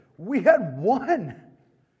we had won.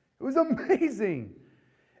 It was amazing.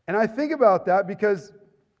 And I think about that because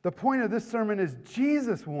the point of this sermon is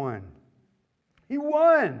Jesus won. He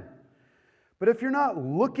won. But if you're not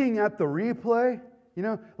looking at the replay,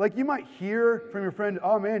 like you might hear from your friend,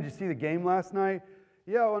 oh man, did you see the game last night?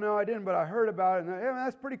 Yeah, well, no, I didn't, but I heard about it. And yeah, man,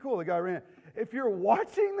 that's pretty cool. The guy ran. If you're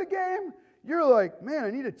watching the game, you're like, man,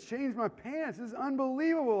 I need to change my pants. This is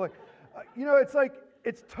unbelievable. Like, it's like,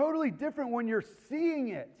 it's totally different when you're seeing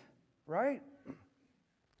it, right?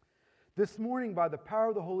 This morning, by the power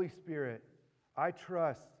of the Holy Spirit, I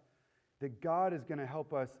trust that God is going to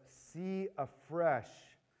help us see afresh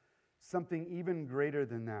something even greater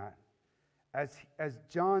than that. As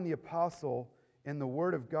John the Apostle in the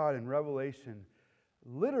Word of God in Revelation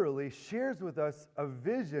literally shares with us a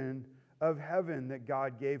vision of heaven that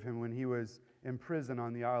God gave him when he was in prison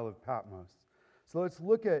on the Isle of Patmos. So let's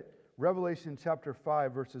look at Revelation chapter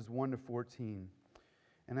 5, verses 1 to 14.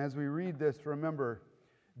 And as we read this, remember,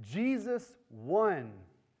 Jesus won,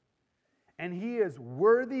 and he is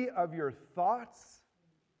worthy of your thoughts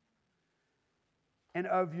and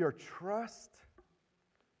of your trust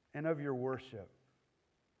and of your worship.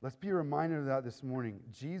 Let's be reminded of that this morning.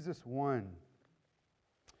 Jesus won.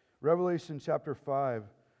 Revelation chapter 5,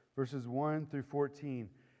 verses 1 through 14.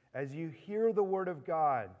 As you hear the word of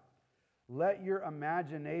God, let your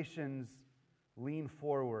imaginations lean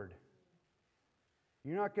forward.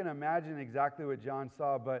 You're not going to imagine exactly what John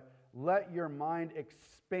saw, but let your mind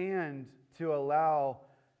expand to allow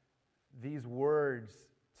these words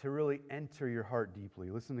to really enter your heart deeply.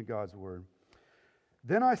 Listen to God's word.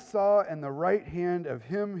 Then I saw in the right hand of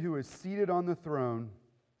him who is seated on the throne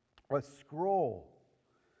a scroll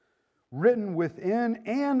written within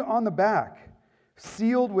and on the back,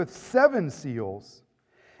 sealed with 7 seals.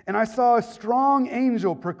 And I saw a strong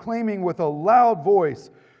angel proclaiming with a loud voice,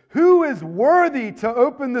 "Who is worthy to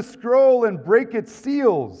open the scroll and break its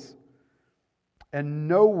seals?" And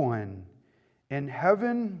no one in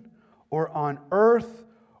heaven or on earth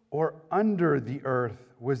or under the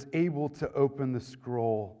earth was able to open the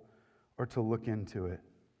scroll or to look into it.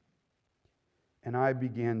 And I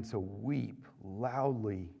began to weep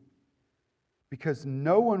loudly because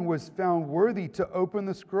no one was found worthy to open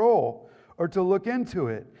the scroll or to look into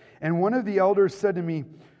it. And one of the elders said to me,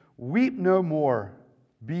 "Weep no more.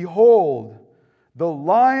 Behold, the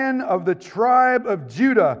Lion of the tribe of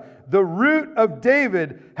Judah, the Root of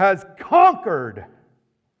David, has conquered,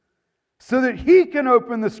 so that he can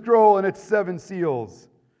open the scroll and its 7 seals."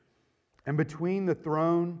 And between the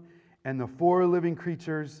throne and the 4 living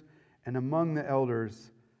creatures and among the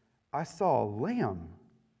elders, I saw a lamb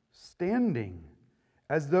standing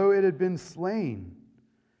as though it had been slain,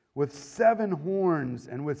 with 7 horns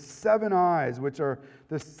and with 7 eyes, which are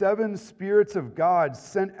the 7 spirits of God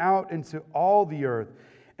sent out into all the earth.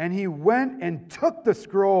 And he went and took the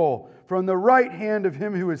scroll from the right hand of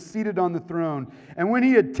him who was seated on the throne. And when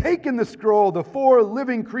he had taken the scroll, the 4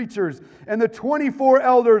 living creatures and the 24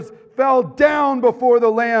 elders fell down before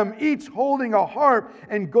the Lamb, each holding a harp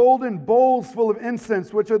and golden bowls full of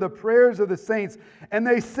incense, which are the prayers of the saints. And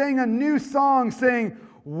they sang a new song, saying,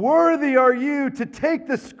 "Worthy are you to take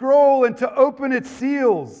the scroll and to open its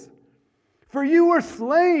seals. For you were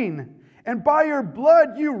slain, and by your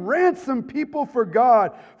blood you ransomed people for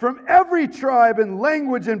God from every tribe and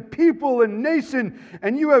language and people and nation,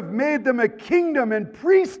 and you have made them a kingdom and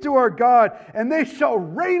priests to our God, and they shall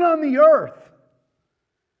reign on the earth."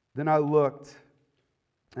 Then I looked,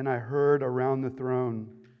 and I heard around the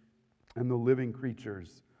throne and the living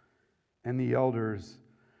creatures and the elders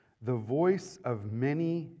the voice of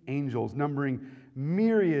many angels, numbering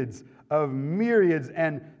myriads of myriads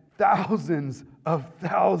and thousands of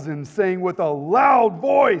thousands, saying with a loud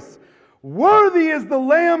voice, "Worthy is the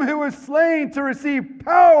Lamb who was slain to receive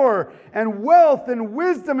power and wealth and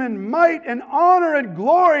wisdom and might and honor and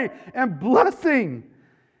glory and blessing."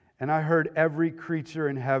 And I heard every creature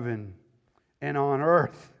in heaven and on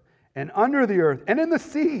earth and under the earth and in the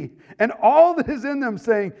sea and all that is in them,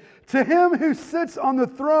 saying, "To him who sits on the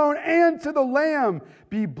throne and to the Lamb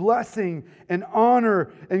be blessing and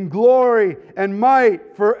honor and glory and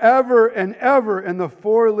might forever and ever." And the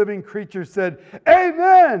 4 living creatures said,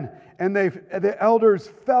 "Amen." And the elders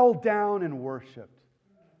fell down and worshiped.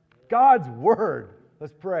 God's word.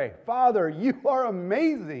 Let's pray. Father, you are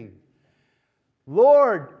amazing.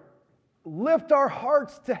 Lord, lift our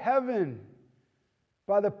hearts to heaven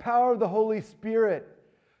by the power of the Holy Spirit.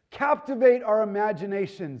 Captivate our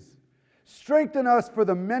imaginations. Strengthen us for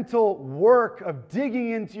the mental work of digging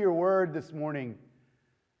into your word this morning.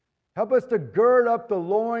 Help us to gird up the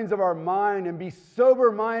loins of our mind and be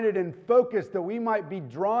sober-minded and focused that we might be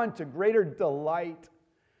drawn to greater delight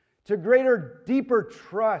to greater, deeper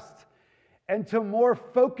trust, and to more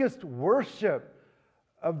focused worship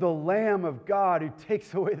of the Lamb of God who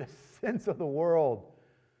takes away the sins of the world.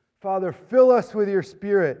 Father, fill us with your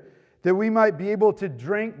Spirit that we might be able to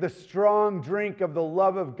drink the strong drink of the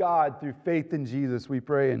love of God through faith in Jesus. We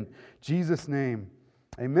pray in Jesus' name.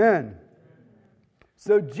 Amen.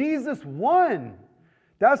 So Jesus won.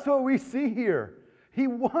 That's what we see here. He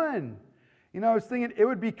won. I was thinking it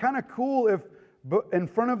would be kind of cool if in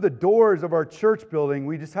front of the doors of our church building,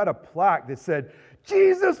 we just had a plaque that said,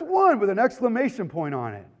 Jesus won, with an exclamation point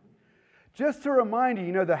on it. Just to remind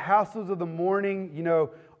you, the hassles of the morning,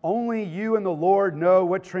 only you and the Lord know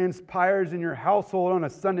what transpires in your household on a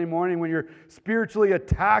Sunday morning when you're spiritually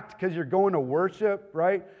attacked because you're going to worship,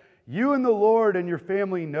 right? You and the Lord and your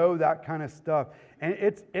family know that kind of stuff. And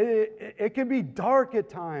it can be dark at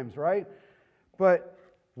times, right? But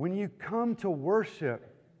when you come to worship,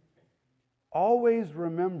 always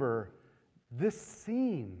remember this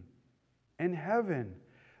scene in heaven.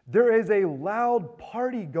 There is a loud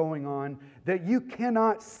party going on that you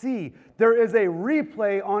cannot see. There is a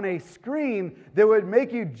replay on a screen that would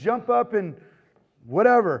make you jump up and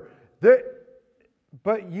whatever.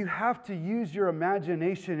 But you have to use your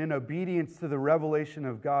imagination in obedience to the revelation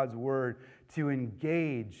of God's Word to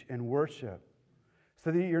engage in worship.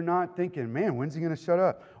 So that you're not thinking, man, when's he going to shut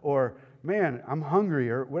up? Or, man, I'm hungry,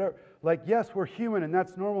 or whatever. Like, yes, we're human and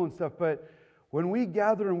that's normal and stuff, but when we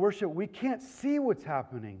gather and worship, we can't see what's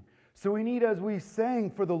happening. So we need, as we sang,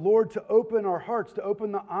 for the Lord to open our hearts, to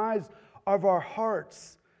open the eyes of our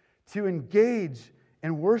hearts, to engage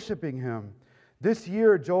in worshiping Him. This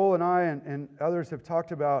year, Joel and I and others have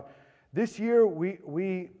talked about, this year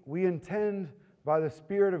we intend, by the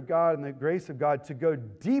Spirit of God and the grace of God, to go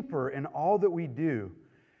deeper in all that we do.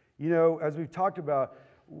 As we've talked about,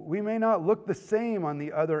 we may not look the same on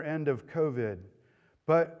the other end of COVID,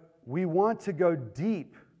 but we want to go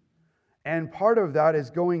deep. And part of that is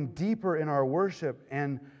going deeper in our worship.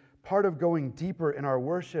 And part of going deeper in our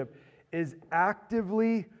worship is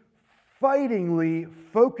actively, fightingly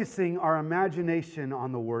focusing our imagination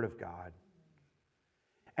on the Word of God.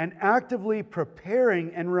 And actively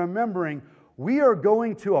preparing and remembering we are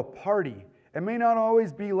going to a party. It may not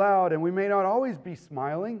always be loud and we may not always be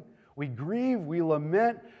smiling. We grieve, we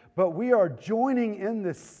lament, but we are joining in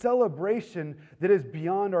this celebration that is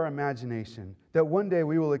beyond our imagination, that one day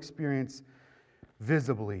we will experience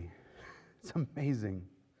visibly. It's amazing.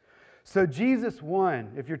 So Jesus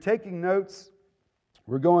won. If you're taking notes,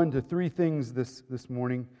 we're going to 3 things this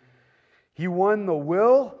morning. He won the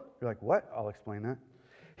will. You're like, what? I'll explain that.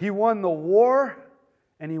 He won the war,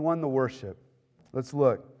 and he won the worship. Let's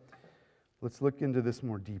look. Let's look into this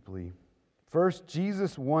more deeply. First,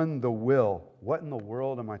 Jesus won the will. What in the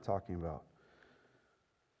world am I talking about?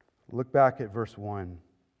 Look back at verse 1.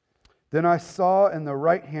 Then I saw in the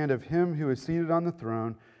right hand of him who is seated on the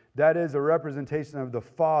throne, that is a representation of the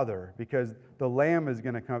Father, because the Lamb is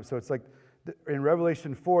going to come. So it's like in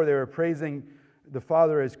Revelation 4, they were praising the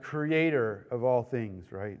Father as creator of all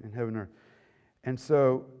things, right, in heaven and earth. And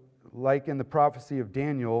so, like in the prophecy of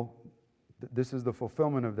Daniel, this is the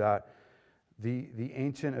fulfillment of that. The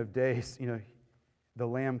Ancient of Days, the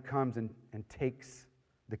Lamb comes and takes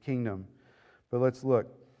the kingdom. But let's look.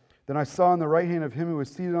 Then I saw in the right hand of him who was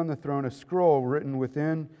seated on the throne a scroll written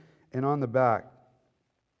within and on the back,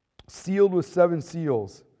 sealed with 7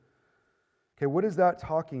 seals. Okay, what is that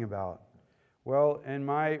talking about? Well, in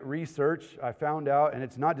my research, I found out, and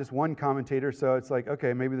it's not just one commentator, so it's like,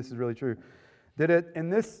 okay, maybe this is really true, that in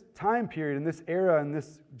this time period, in this era, in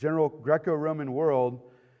this general Greco-Roman world,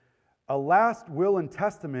 a last will and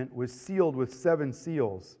testament was sealed with 7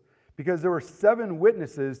 seals, because there were 7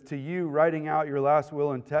 witnesses to you writing out your last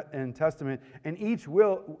will and testament, and each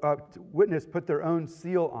witness put their own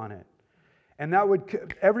seal on it. And that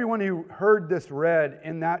would, everyone who heard this read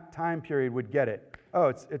in that time period would get it. Oh,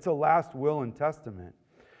 it's a last will and testament.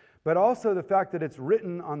 But also the fact that it's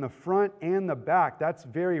written on the front and the back, that's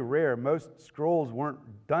very rare. Most scrolls weren't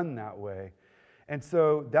done that way. And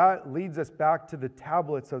so that leads us back to the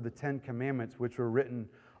tablets of the 10 Commandments, which were written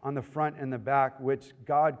on the front and the back, which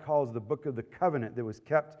God calls the Book of the Covenant that was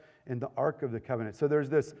kept in the Ark of the Covenant. So there's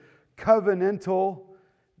this covenantal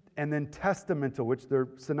and then testamental, which they're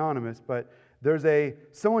synonymous, but there's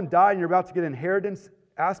someone died and you're about to get inheritance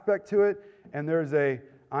aspect to it, and there's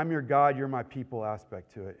I'm your God, you're my people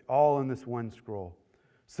aspect to it, all in this one scroll.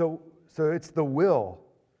 So it's the will.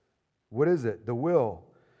 What is it? The will.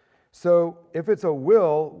 So if it's a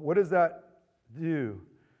will, what does that do?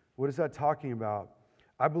 What is that talking about?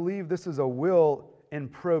 I believe this is a will in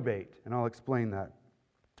probate, and I'll explain that.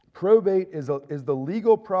 Probate is the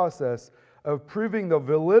legal process of proving the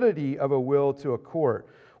validity of a will to a court.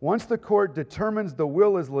 Once the court determines the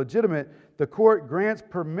will is legitimate, the court grants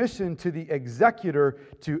permission to the executor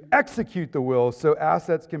to execute the will so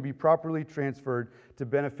assets can be properly transferred to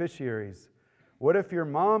beneficiaries. What if your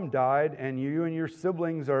mom died and you and your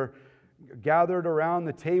siblings are gathered around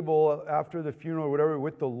the table after the funeral or whatever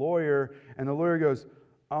with the lawyer, and the lawyer goes,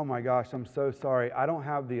 "Oh my gosh, I'm so sorry. I don't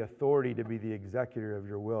have the authority to be the executor of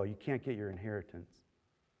your will. You can't get your inheritance."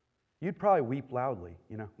 You'd probably weep loudly,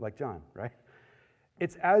 like John, right?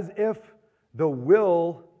 It's as if the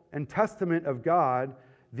will and testament of God,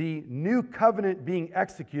 the new covenant being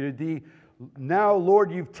executed, now,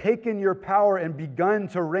 Lord, you've taken your power and begun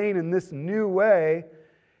to reign in this new way,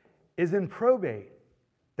 is in probate.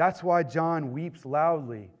 That's why John weeps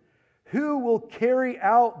loudly. Who will carry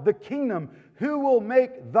out the kingdom? Who will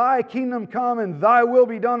make thy kingdom come and thy will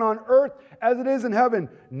be done on earth as it is in heaven?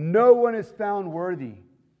 No one is found worthy.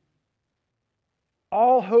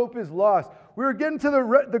 All hope is lost. We were getting to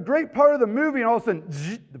the great part of the movie, and all of a sudden,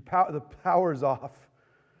 the power's off.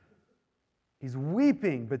 He's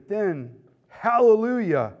weeping, but then,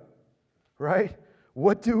 hallelujah, right?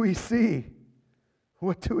 What do we see?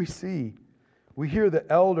 What do we see? We hear the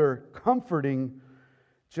elder comforting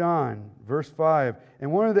John. Verse 5,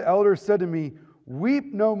 and one of the elders said to me,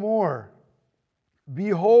 "Weep no more.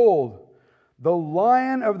 Behold, the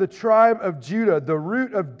Lion of the tribe of Judah, the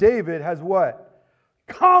Root of David, has" what?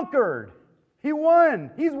 Conquered. He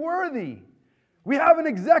won. He's worthy. We have an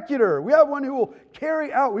executor. We have one who will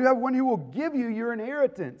carry out. We have one who will give you your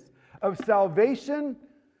inheritance of salvation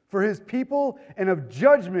for his people and of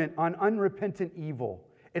judgment on unrepentant evil.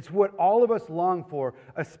 It's what all of us long for,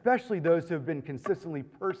 especially those who have been consistently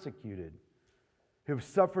persecuted, who have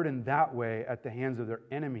suffered in that way at the hands of their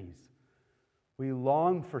enemies. We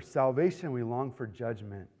long for salvation. We long for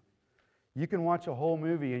judgment. You can watch a whole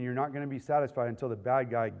movie and you're not going to be satisfied until the bad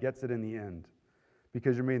guy gets it in the end,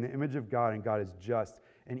 because you're made in the image of God and God is just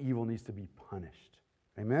and evil needs to be punished.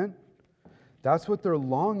 Amen? That's what they're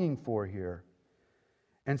longing for here.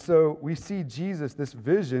 And so we see Jesus, this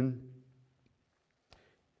vision,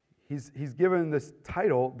 he's given this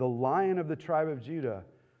title, the Lion of the tribe of Judah.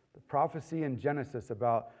 The prophecy in Genesis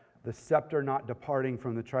about the scepter not departing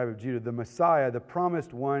from the tribe of Judah. The Messiah, the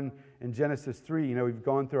promised one in Genesis 3. We've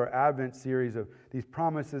gone through our Advent series of these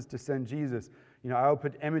promises to send Jesus. I will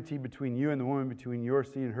put enmity between you and the woman, between your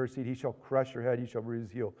seed and her seed. He shall crush your head, he shall bruise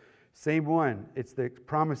his heel. Same one. It's the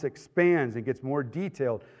promise expands and gets more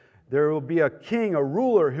detailed. There will be a king, a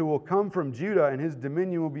ruler who will come from Judah, and his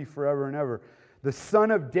dominion will be forever and ever. The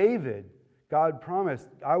son of David, God promised,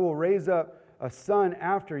 I will raise up a son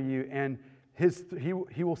after you, and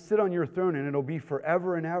he will sit on your throne, and it'll be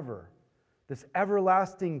forever and ever. This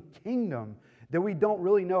everlasting kingdom that we don't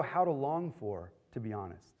really know how to long for, to be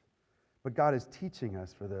honest. But God is teaching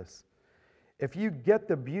us for this. If you get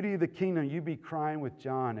the beauty of the kingdom, you'd be crying with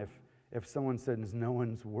John if someone says no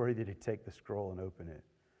one's worthy to take the scroll and open it.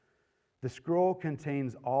 The scroll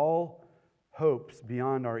contains all hopes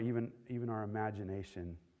beyond even our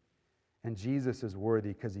imagination. And Jesus is worthy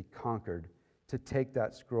because he conquered to take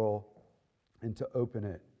that scroll and to open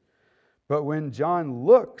it. But when John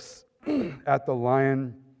looks at the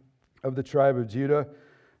Lion of the tribe of Judah,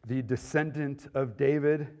 the descendant of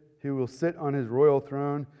David, who will sit on his royal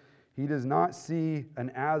throne, he does not see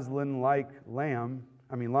an Aslan-like lion.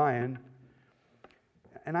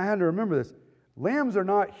 And I had to remember this. Lambs are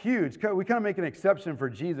not huge. We kind of make an exception for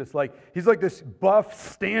Jesus. He's like this buff,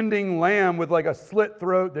 standing lamb with like a slit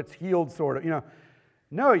throat that's healed, sort of.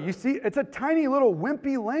 No, you see, it's a tiny little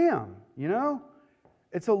wimpy lamb,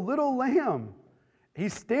 It's a little lamb.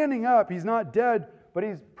 He's standing up. He's not dead, but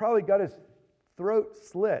he's probably got his throat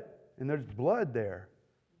slit, and there's blood there.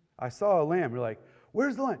 I saw a lamb. You're like,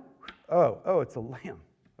 where's the lamb? Oh, it's a lamb.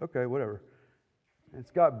 Okay, whatever.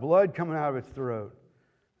 It's got blood coming out of its throat.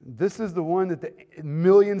 This is the one that the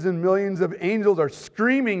millions and millions of angels are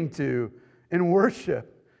screaming to in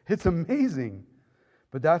worship. It's amazing.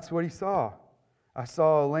 But that's what he saw. I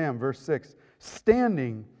saw a lamb, verse 6,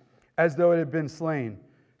 standing as though it had been slain.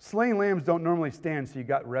 Slain lambs don't normally stand, so you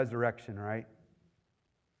got resurrection, right?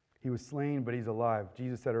 He was slain, but he's alive.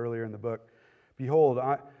 Jesus said earlier in the book, behold,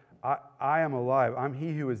 I am alive. I'm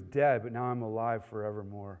he who was dead, but now I'm alive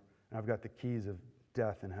forevermore. And I've got the keys of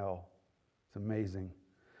death and hell. It's amazing.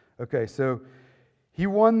 Okay, so he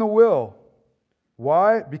won the will.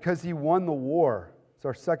 Why? Because he won the war. It's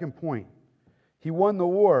our second point. He won the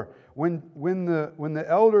war. When the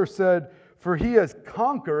elder said, for he has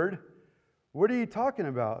conquered, what are you talking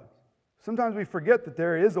about? Sometimes we forget that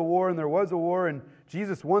there is a war and there was a war, and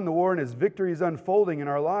Jesus won the war, and his victory is unfolding in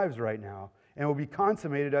our lives right now. and will be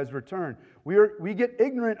consummated as return. We get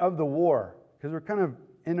ignorant of the war because we're kind of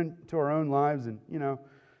into our own lives, and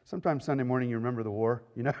sometimes Sunday morning you remember the war,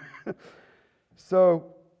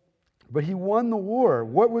 but he won the war.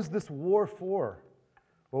 What was this war for?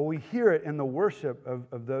 Well, we hear it in the worship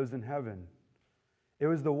of those in heaven. It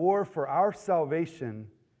was the war for our salvation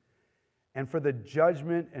and for the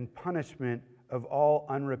judgment and punishment of all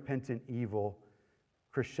unrepentant evil,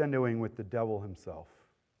 crescendoing with the devil himself.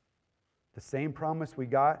 The same promise we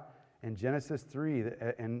got in Genesis 3,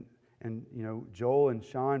 and Joel and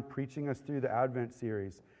Sean preaching us through the Advent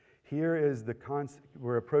series. Here is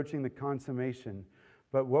we're approaching the consummation.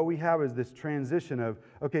 But what we have is this transition of,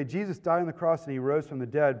 okay, Jesus died on the cross and he rose from the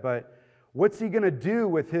dead, but what's he going to do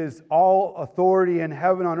with his all authority in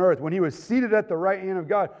heaven on earth? When he was seated at the right hand of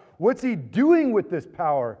God, what's he doing with this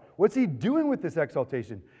power? What's he doing with this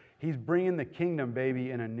exaltation? He's bringing the kingdom,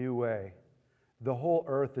 baby, in a new way. The whole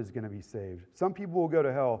earth is going to be saved. Some people will go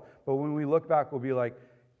to hell, but when we look back, we'll be like,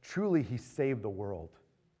 truly, he saved the world.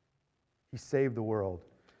 He saved the world.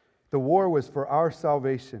 The war was for our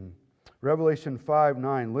salvation. Revelation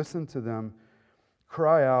 5:9, listen to them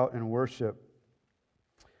cry out and worship.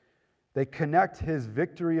 They connect his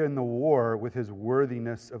victory in the war with his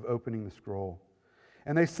worthiness of opening the scroll.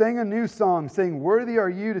 And they sang a new song, saying, "Worthy are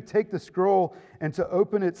you to take the scroll and to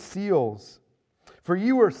open its seals. For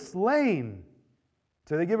you were slain."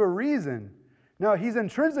 So they give a reason. Now, he's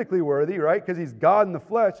intrinsically worthy, right? Because he's God in the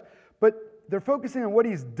flesh. But they're focusing on what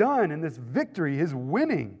he's done in this victory, his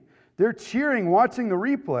winning. They're cheering, watching the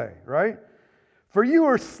replay, right? For you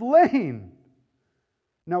were slain.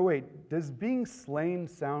 Now wait, does being slain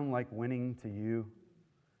sound like winning to you?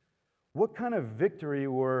 What kind of victory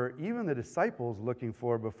were even the disciples looking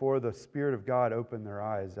for before the Spirit of God opened their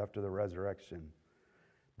eyes after the resurrection?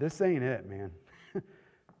 This ain't it, man.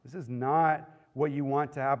 This is not what you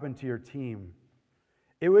want to happen to your team.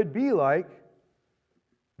 It would be like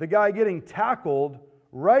the guy getting tackled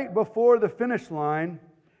right before the finish line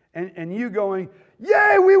and you going,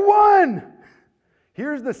 "Yay, we won!"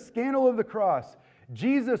 Here's the scandal of the cross.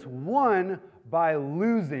 Jesus won by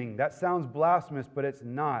losing. That sounds blasphemous, but it's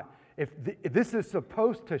not. If this is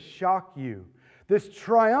supposed to shock you, this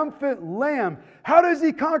triumphant lamb, how does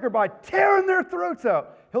he conquer? By tearing their throats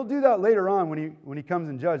out. He'll do that later on when he comes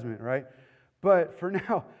in judgment, right? But for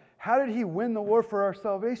now, how did he win the war for our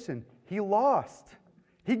salvation? He lost.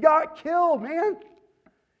 He got killed, man.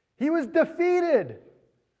 He was defeated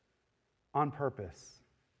on purpose,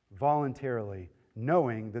 voluntarily,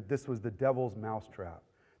 knowing that this was the devil's mousetrap,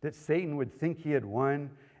 that Satan would think he had won,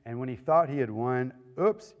 and when he thought he had won,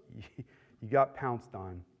 oops, you got pounced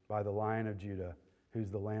on by the Lion of Judah, who's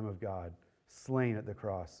the Lamb of God, slain at the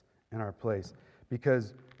cross in our place.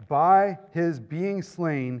 Because by his being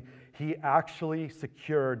slain, he actually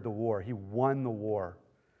secured the war. He won the war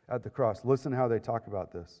at the cross. Listen how they talk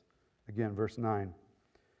about this. Again, verse 9.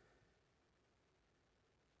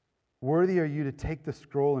 Worthy are you to take the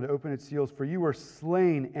scroll and to open its seals, for you were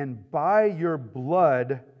slain, and by your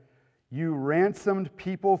blood you ransomed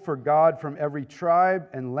people for God from every tribe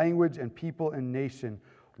and language and people and nation.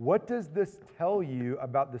 What does this tell you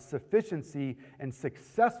about the sufficiency and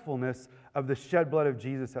successfulness of the shed blood of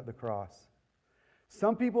Jesus at the cross?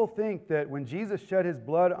 Some people think that when Jesus shed his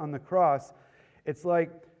blood on the cross, it's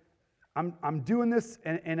like, I'm doing this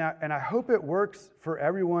and I hope it works for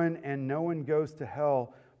everyone and no one goes to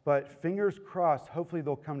hell. But fingers crossed, hopefully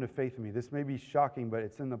they'll come to faith in me. This may be shocking, but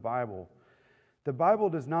it's in the Bible. The Bible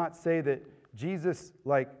does not say that Jesus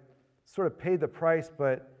sort of paid the price,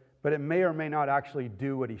 but it may or may not actually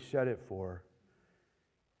do what he shed it for.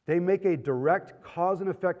 They make a direct cause and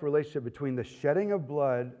effect relationship between the shedding of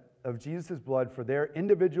blood, of Jesus' blood for their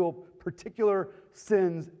individual particular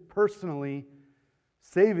sins personally,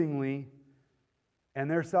 savingly, and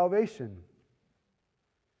their salvation.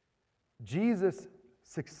 Jesus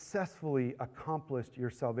successfully accomplished your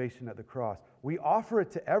salvation at the cross. We offer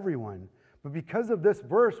it to everyone, but because of this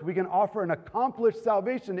verse, we can offer an accomplished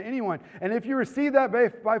salvation to anyone. And if you receive that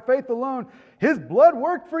by faith alone, his blood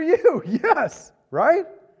worked for you. Yes, right?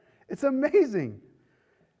 It's amazing.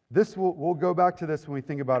 We'll go back to this when we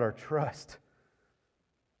think about our trust.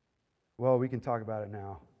 Well, we can talk about it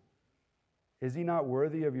now. Is he not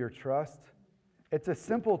worthy of your trust? It's a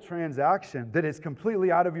simple transaction that is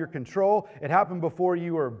completely out of your control. It happened before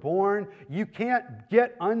you were born. You can't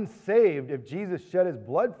get unsaved if Jesus shed his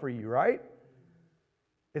blood for you, right?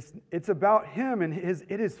 It's about him and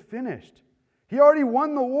it is finished. He already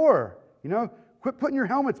won the war. Quit putting your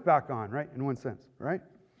helmets back on, right? In one sense, right?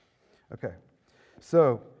 Okay.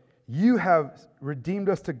 So, you have redeemed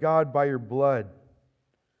us to God by your blood.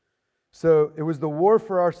 So it was the war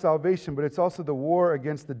for our salvation, but it's also the war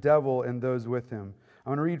against the devil and those with him. I'm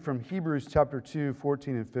going to read from Hebrews chapter 2,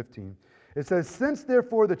 14 and 15. It says, "Since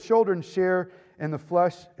therefore the children share in the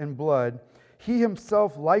flesh and blood, he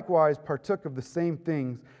himself likewise partook of the same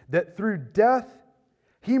things, that through death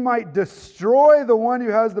he might destroy the one who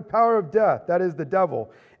has the power of death, that is the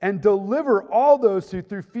devil, and deliver all those who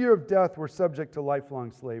through fear of death were subject to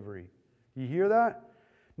lifelong slavery." You hear that?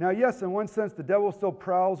 Now, yes, in one sense, the devil still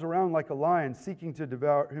prowls around like a lion, seeking to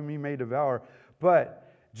devour whom he may devour. But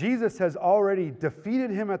Jesus has already defeated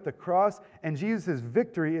him at the cross, and Jesus'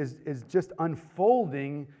 victory is just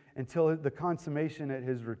unfolding until the consummation at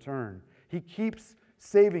his return. He keeps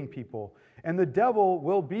saving people. And the devil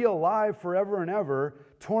will be alive forever and ever,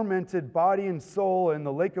 tormented body and soul in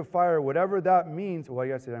the lake of fire, whatever that means. Well, I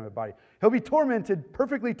guess he doesn't have a body. He'll be tormented,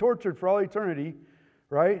 perfectly tortured for all eternity,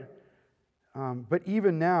 right? But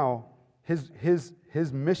even now, his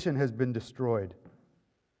mission has been destroyed.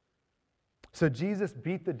 So Jesus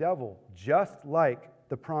beat the devil, just like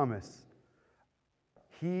the promise.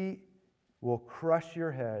 He will crush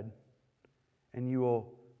your head, and you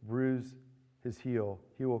will bruise his heel.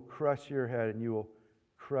 He will crush your head, and you will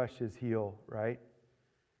crush his heel, right?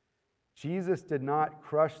 Jesus did not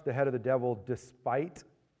crush the head of the devil despite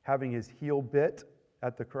having his heel bit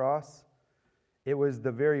at the cross. It was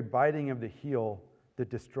the very biting of the heel that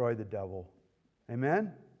destroyed the devil.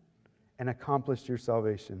 Amen? And accomplished your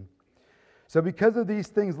salvation. So because of these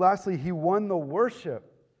things, lastly, he won the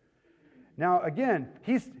worship. Now, again,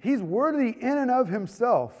 he's worthy in and of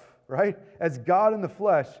himself, right? As God in the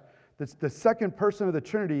flesh. That's the second person of the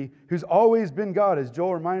Trinity who's always been God, as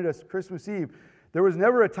Joel reminded us Christmas Eve. There was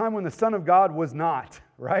never a time when the Son of God was not,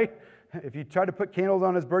 right? If you tried to put candles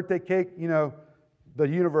on his birthday cake, the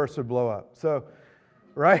universe would blow up. So,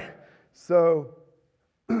 right? So,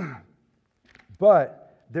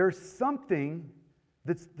 but there's something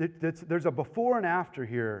there's a before and after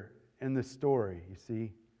here in this story, you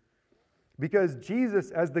see. Because Jesus,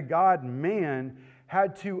 as the God-man,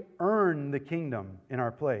 had to earn the kingdom in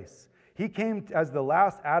our place. He came as the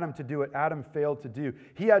last Adam to do what Adam failed to do.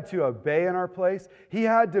 He had to obey in our place. He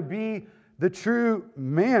had to be the true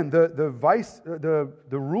man, the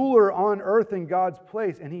ruler on earth in God's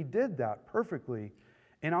place. And he did that perfectly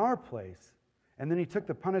in our place. And then he took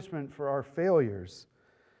the punishment for our failures.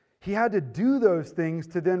 He had to do those things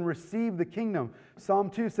to then receive the kingdom.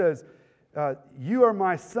 Psalm 2 says, "You are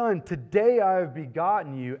my son, today I have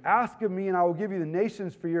begotten you. Ask of me and I will give you the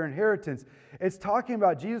nations for your inheritance." It's talking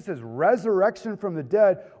about Jesus' resurrection from the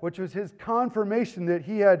dead, which was his confirmation that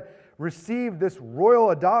he had received this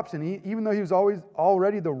royal adoption. Even though he was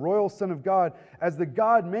already the royal Son of God, as the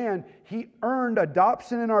God-man, he earned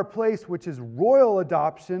adoption in our place, which is royal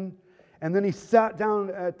adoption, and then he sat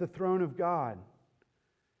down at the throne of God.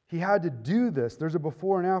 He had to do this. There's a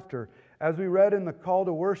before and after. As we read in the call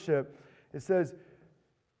to worship, it says,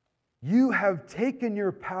 "You have taken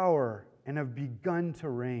your power and have begun to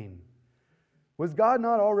reign." Was God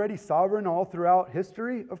not already sovereign all throughout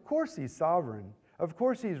history? Of course he's sovereign. Of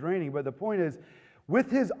course he's reigning. But the point is,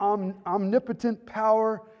 with his omnipotent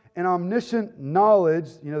power and omniscient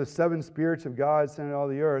knowledge, the seven spirits of God sent to all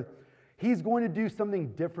the earth, he's going to do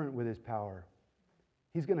something different with his power.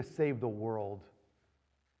 He's going to save the world.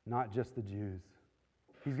 Not just the Jews.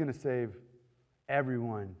 He's going to save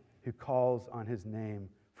everyone who calls on his name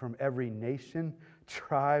from every nation,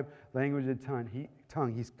 tribe, language, and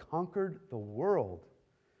tongue. He's conquered the world.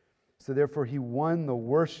 So therefore, he won the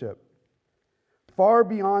worship. Far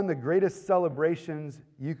beyond the greatest celebrations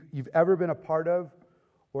you've ever been a part of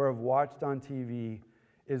or have watched on TV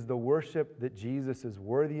is the worship that Jesus is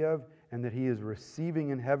worthy of and that he is receiving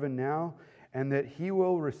in heaven now, and that he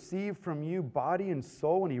will receive from you body and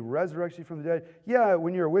soul when he resurrects you from the dead. Yeah,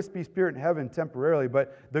 when you're a wispy spirit in heaven temporarily,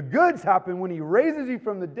 but the goods happen when he raises you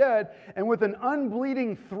from the dead, and with an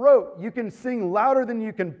unbleeding throat, you can sing louder than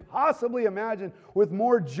you can possibly imagine, with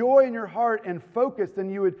more joy in your heart and focus than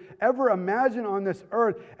you would ever imagine on this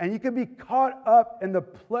earth, and you can be caught up in the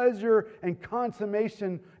pleasure and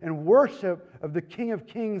consummation and worship of the King of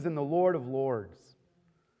Kings and the Lord of Lords.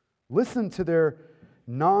 Listen to their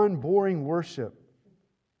non-boring worship.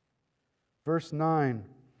 Verse 9,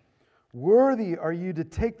 "Worthy are you to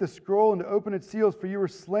take the scroll and to open its seals, for you were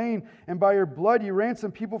slain, and by your blood you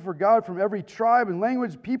ransomed people for God from every tribe and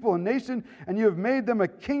language, people and nation, and you have made them a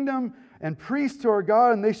kingdom and priests to our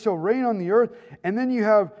God, and they shall reign on the earth." And then you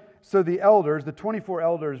have, so the elders, the 24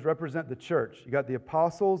 elders represent the church. You got the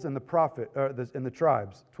apostles and the prophet, and the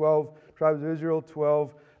tribes. 12 tribes of Israel,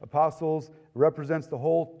 12 apostles, represents the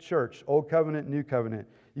whole church, Old Covenant, New Covenant.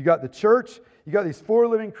 You got the church. You got these 4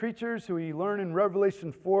 living creatures who we learn in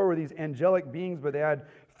Revelation 4 were these angelic beings, but they had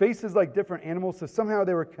faces like different animals, so somehow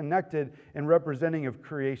they were connected and representing of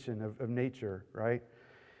creation, of nature, right?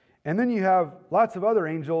 And then you have lots of other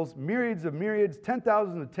angels, myriads of myriads,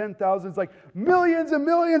 10,000 of 10,000s, like millions and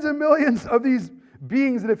millions and millions of these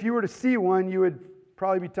beings that if you were to see one, you would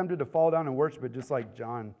probably be tempted to fall down and worship it, just like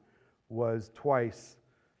John was twice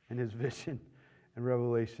in his vision in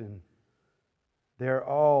Revelation. They're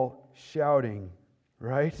all shouting,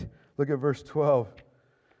 right? Look at verse 12.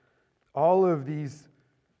 All of these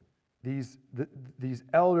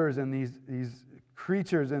elders and these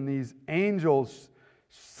creatures and these angels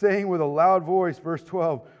saying with a loud voice, verse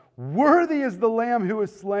 12, "Worthy is the Lamb who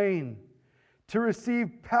was slain to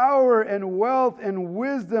receive power and wealth and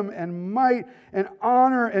wisdom and might and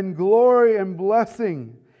honor and glory and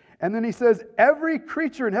blessing." And then he says, every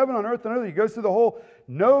creature in heaven, on earth, and earth. He goes through the whole,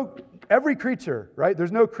 every creature, right?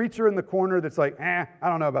 There's no creature in the corner that's like, I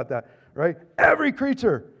don't know about that, right? Every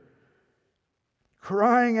creature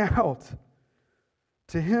crying out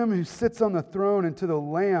to him who sits on the throne and to the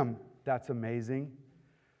Lamb. That's amazing.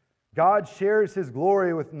 God shares his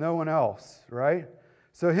glory with no one else, right?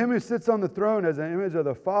 So him who sits on the throne as an image of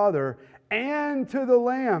the Father and to the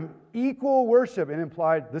Lamb, equal worship, and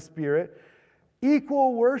implied the Spirit,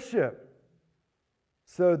 equal worship.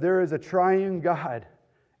 So there is a triune God,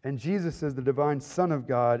 and Jesus is the divine Son of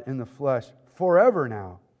God in the flesh forever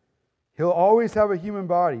now. He'll always have a human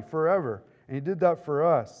body forever, and he did that for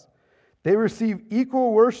us. They receive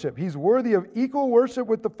equal worship. He's worthy of equal worship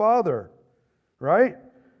with the Father, right?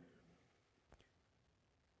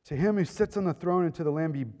 To him who sits on the throne and to the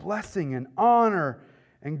Lamb be blessing and honor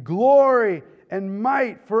and glory and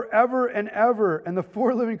might forever and ever. And the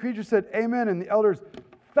 4 living creatures said, Amen. And the elders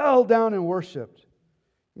fell down and worshiped.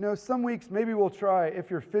 You know, some weeks maybe we'll try, if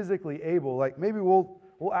you're physically able, like maybe we'll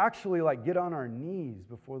actually like get on our knees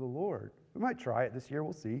before the Lord. We might try it this year.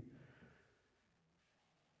 We'll see.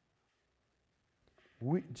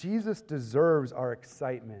 Jesus deserves our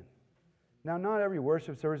excitement. Now, not every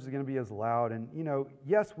worship service is going to be as loud. And, you know,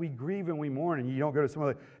 yes, we grieve and we mourn. And you don't go to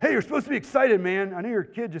someone like, hey, you're supposed to be excited, man. I know your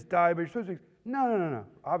kid just died, but you're supposed to be... No.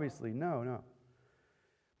 Obviously, no.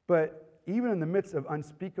 But even in the midst of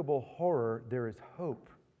unspeakable horror, there is hope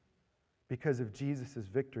because of Jesus'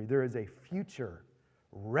 victory. There is a future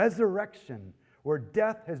resurrection where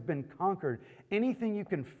death has been conquered. Anything you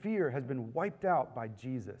can fear has been wiped out by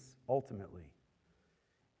Jesus, ultimately.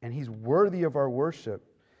 And he's worthy of our worship.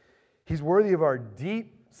 He's worthy of our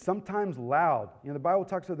deep, sometimes loud. You know, the Bible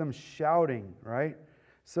talks about them shouting, right?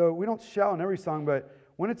 So we don't shout in every song, but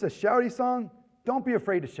when it's a shouty song, don't be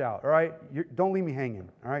afraid to shout, all right? Don't leave me hanging,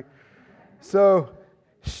 all right? So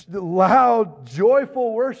loud,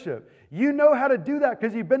 joyful worship. You know how to do that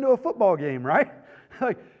because you've been to a football game, right?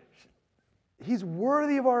 Like, he's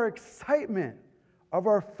worthy of our excitement, of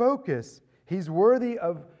our focus. He's worthy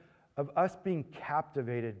of us being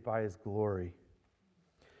captivated by his glory.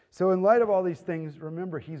 So in light of all these things,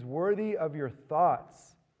 remember, he's worthy of your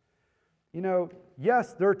thoughts. You know,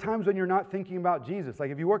 yes, there are times when you're not thinking about Jesus.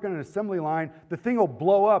 Like if you work on an assembly line, the thing will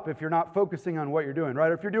blow up if you're not focusing on what you're doing,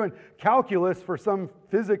 right? Or if you're doing calculus for some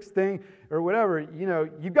physics thing or whatever, you know,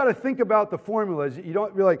 you've got to think about the formulas. You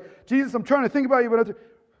don't be like, Jesus, I'm trying to think about you, but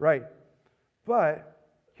right. But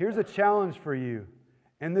here's a challenge for you.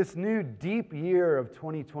 In this new deep year of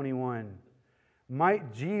 2021,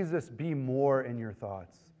 might Jesus be more in your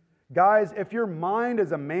thoughts? Guys, if your mind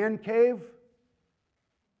is a man cave,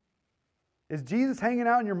 is Jesus hanging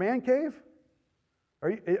out in your man cave? Are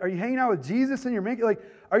you hanging out with Jesus in your man cave? Like,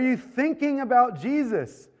 are you thinking about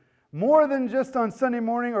Jesus more than just on Sunday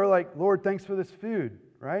morning or like, Lord, thanks for this food,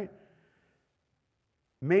 right?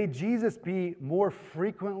 May Jesus be more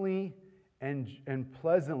frequently and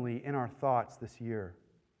pleasantly in our thoughts this year.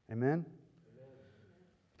 Amen?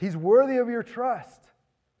 He's worthy of your trust.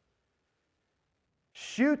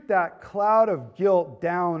 Shoot that cloud of guilt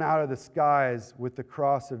down out of the skies with the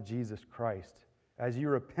cross of Jesus Christ. As you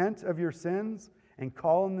repent of your sins and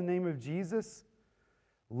call in the name of Jesus,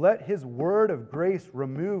 let his word of grace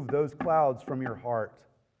remove those clouds from your heart.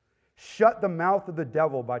 Shut the mouth of the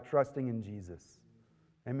devil by trusting in Jesus.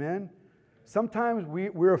 Amen? Sometimes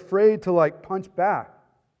we're afraid to like punch back.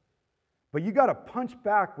 But you got to punch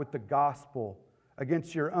back with the gospel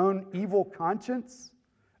against your own evil conscience,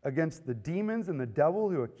 against the demons and the devil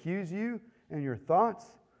who accuse you and your thoughts,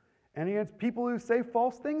 and against people who say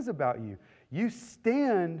false things about you. You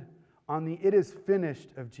stand on the "it is finished"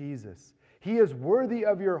 of Jesus. He is worthy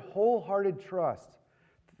of your wholehearted trust.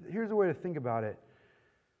 Here's a way to think about it.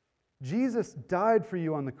 Jesus died for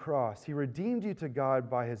you on the cross. He redeemed you to God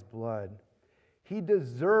by his blood. He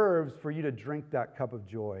deserves for you to drink that cup of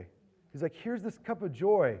joy. He's like, here's this cup of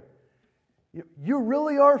joy. You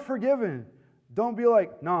really are forgiven. Don't be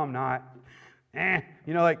like, no, I'm not.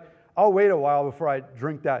 Like, I'll wait a while before I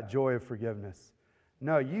drink that joy of forgiveness.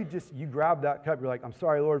 No, you grab that cup. You're like, I'm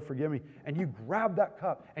sorry, Lord, forgive me. And you grab that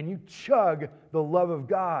cup and you chug the love of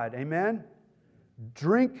God. Amen?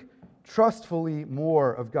 Drink trustfully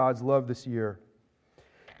more of God's love this year.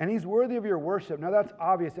 And He's worthy of your worship. Now that's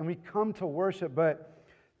obvious, and we come to worship, but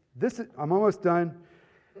I'm almost done.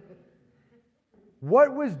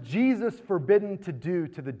 What was Jesus forbidden to do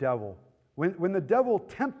to the devil? When the devil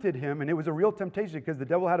tempted him, and it was a real temptation because the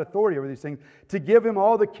devil had authority over these things, to give him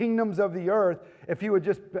all the kingdoms of the earth, if he would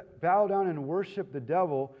just bow down and worship the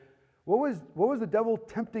devil, what was the devil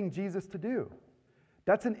tempting Jesus to do?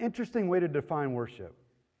 That's an interesting way to define worship.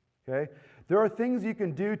 Okay? There are things you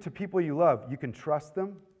can do to people you love. You can trust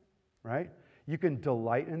them, right? You can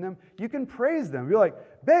delight in them. You can praise them. You're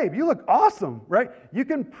like, babe, you look awesome, right? You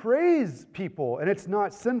can praise people, and it's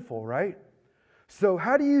not sinful, right? So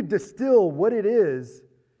how do you distill what it is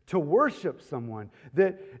to worship someone?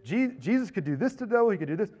 That Jesus could do this to the devil, He could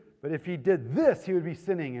do this, but if He did this, He would be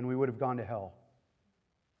sinning and we would have gone to hell.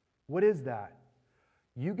 What is that?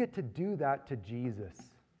 You get to do that to Jesus.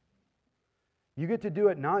 You get to do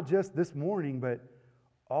it not just this morning, but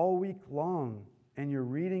all week long. And you're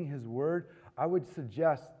reading His Word. I would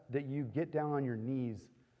suggest that you get down on your knees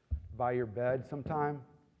by your bed sometime.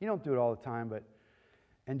 You don't do it all the time,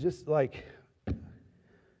 and just like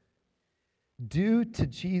do to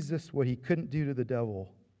Jesus what He couldn't do to the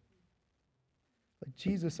devil. Like,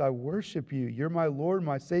 Jesus, I worship You. You're my Lord,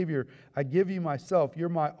 my Savior. I give You myself. You're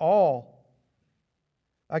my all.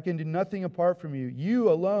 I can do nothing apart from You.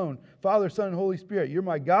 You alone, Father, Son, and Holy Spirit. You're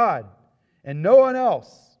my God and no one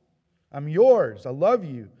else. I'm Yours. I love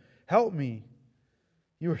You. Help me.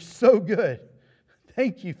 You are so good.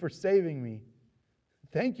 Thank You for saving me.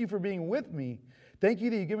 Thank You for being with me. Thank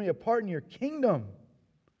You that You give me a part in Your kingdom.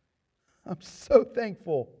 I'm so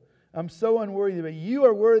thankful. I'm so unworthy, but You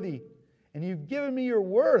are worthy, and You've given me Your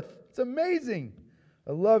worth. It's amazing.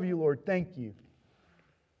 I love You, Lord. Thank You.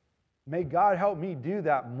 May God help me do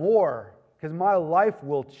that more, because my life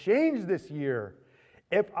will change this year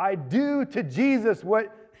if I do to Jesus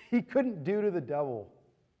what He couldn't do to the devil.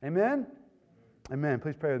 Amen? Amen.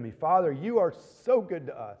 Please pray with me. Father, You are so good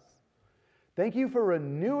to us. Thank You for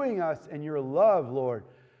renewing us in Your love, Lord.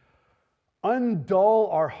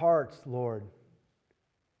 Undull our hearts, Lord.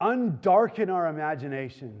 Undarken our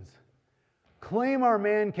imaginations. Claim our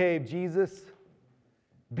man cave, Jesus.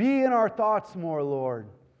 Be in our thoughts more, Lord.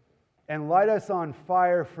 And light us on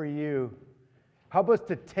fire for You. Help us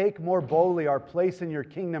to take more boldly our place in Your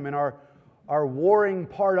kingdom and our warring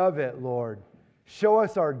part of it, Lord. Show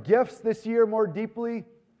us our gifts this year more deeply.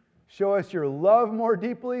 Show us Your love more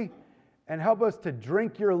deeply. And help us to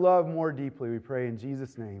drink Your love more deeply, we pray in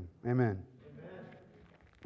Jesus' name. Amen.